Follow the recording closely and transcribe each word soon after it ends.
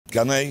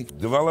can I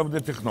develop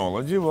the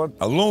technology what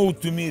allow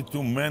to me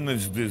to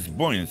manage this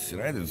buoyancy,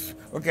 right? It's,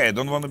 okay, I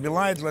don't want to be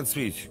light, let's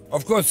switch.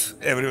 Of course,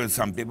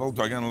 some people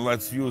talking,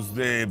 let's use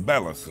the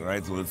ballast,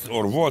 right?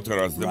 Or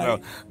water as the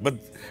ballast. But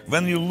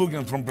when you're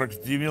looking from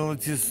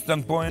practicability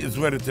standpoint, it's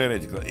very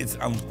theoretical. It's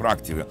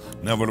unpractical.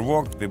 Never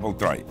worked, people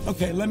try.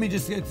 Okay, let me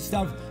just get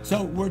stuff.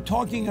 So we're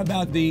talking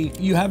about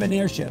you have an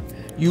airship.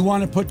 You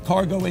want to put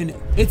cargo in.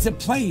 It's a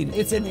plane.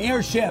 It's an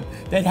airship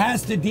that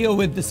has to deal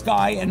with the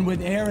sky and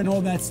with air and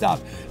all that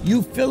stuff.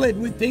 You fill it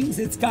with things,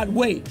 it's got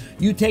weight.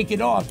 You take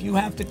it off. You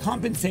have to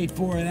compensate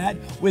for that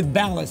with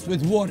ballast,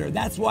 with water.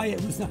 That's why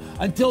it was not,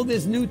 until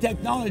this new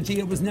technology,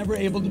 it was never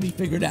able to be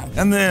figured out.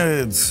 And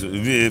then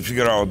we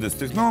figure out this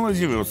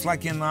technology. We was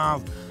lucky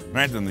enough,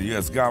 right? And the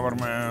U.S.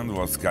 government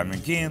was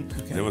coming in.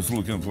 Okay. They was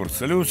looking for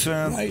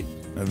solutions. Right.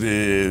 We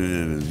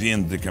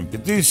win the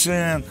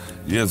competition.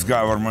 U.S.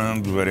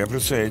 government very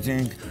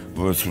appreciating,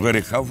 was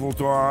very helpful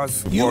to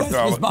us. U.S.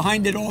 was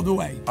behind it all the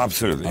way.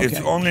 Absolutely, okay.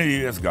 It's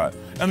only U.S. guy,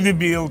 and we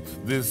built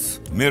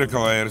this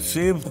miracle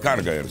airship,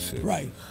 cargo airship. Right.